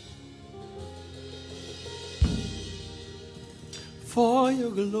 For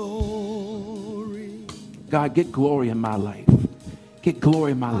your glory. God, get glory in my life. Get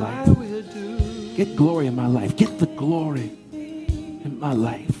glory in my life. I will do. Get glory in my life. Get the glory in my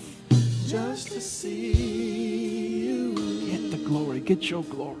life. Just to see you. Get the glory. Get your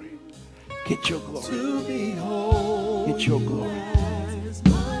glory. Get your glory. To behold. Get your glory.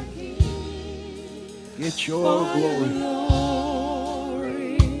 Get your glory.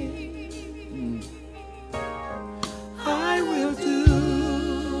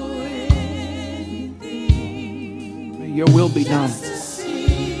 Your will be done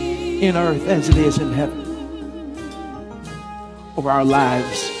in earth as it is in heaven. Over our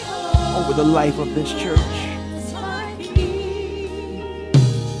lives, over the life of this church.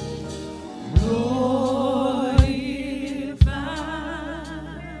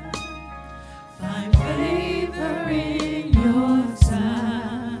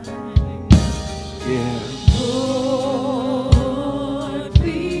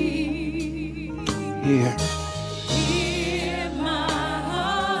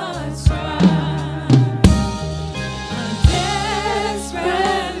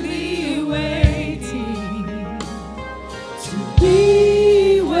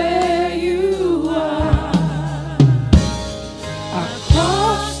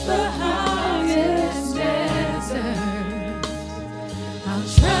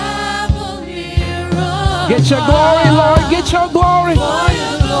 travel near or Get your glory, Lord. Get your glory. for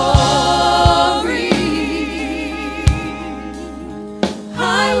your glory. I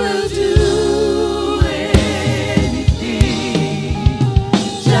will do anything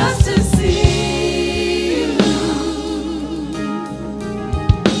just to see you,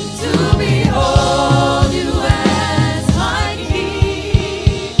 to behold you as my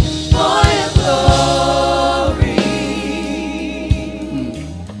King, for your glory.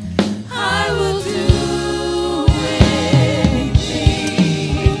 I will do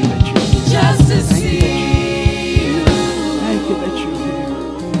anything just to see you, Thank you that you're here.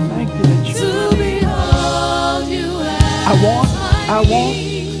 Thank you that you're to behold you as I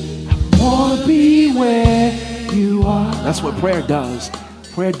want to be where you are. That's what prayer does.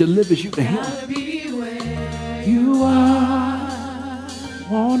 Prayer delivers you to Him. be where You are.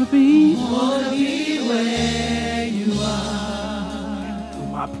 Want to be where you are. through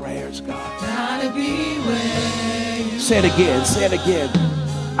my prayers, God. Gotta be where you Say it again. Say it again.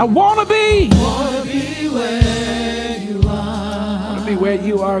 I want to be. wanna be where you are. I want to be where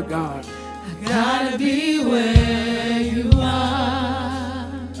you are, God. Gotta be where you are.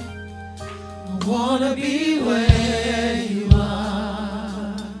 I wanna be where you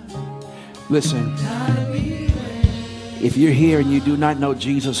are. Listen, Gotta be where. if you're here and you do not know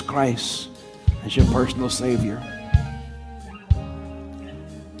Jesus Christ as your personal Savior,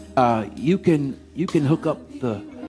 you can hook up the